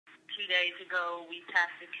2 days ago, we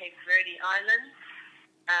passed the Kap Verde-öarna.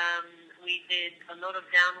 We did a lot of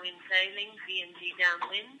downwind sailing, V&G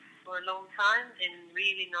downwind, for a long time in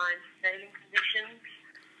really nice sailing conditions,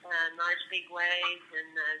 nice big waves and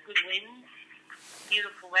good winds,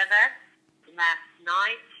 beautiful weather. Last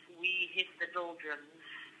night we hit the Doldrums,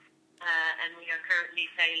 and we are currently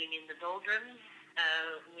sailing in the Doldrums,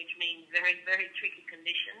 which means very, very tricky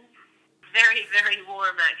conditions. Very, very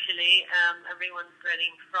warm actually. Everyone's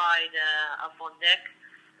getting fried up on deck.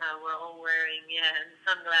 We're all wearing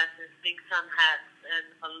sunglasses, big sun hats, and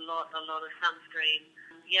a lot of sunscreen.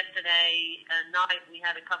 Yesterday night we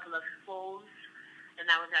had a couple of falls, and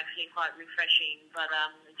that was actually quite refreshing. But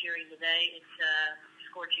during the day it's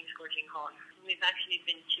scorching hot. We've actually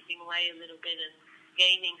been chipping away a little bit and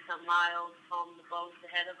gaining some miles on the boats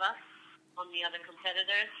ahead of us, on the other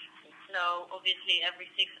competitors. So obviously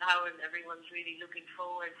every 6 hours everyone's really looking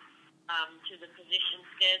forward to the position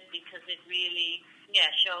sked, because it really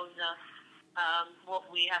shows us what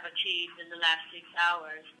we have achieved in the last 6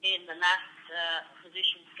 hours. In the last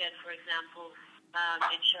position sked, for example,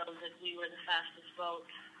 it shows that we were the fastest boat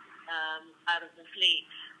out of the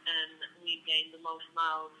fleet, and we gained the most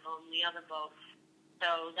miles on the other boats.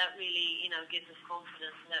 So that really, gives us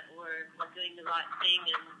confidence that we're doing the right thing,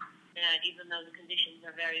 and even though the conditions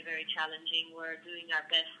are very, very challenging, we're doing our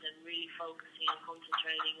best and really focusing and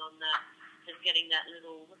concentrating on that, just getting that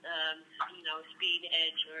little, speed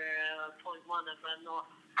edge or 0.1 of a knot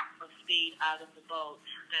of speed out of the boat.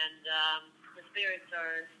 And the spirits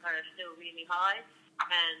are still really high,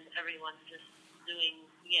 and everyone's just doing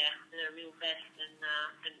their real best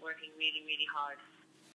and working really, really hard.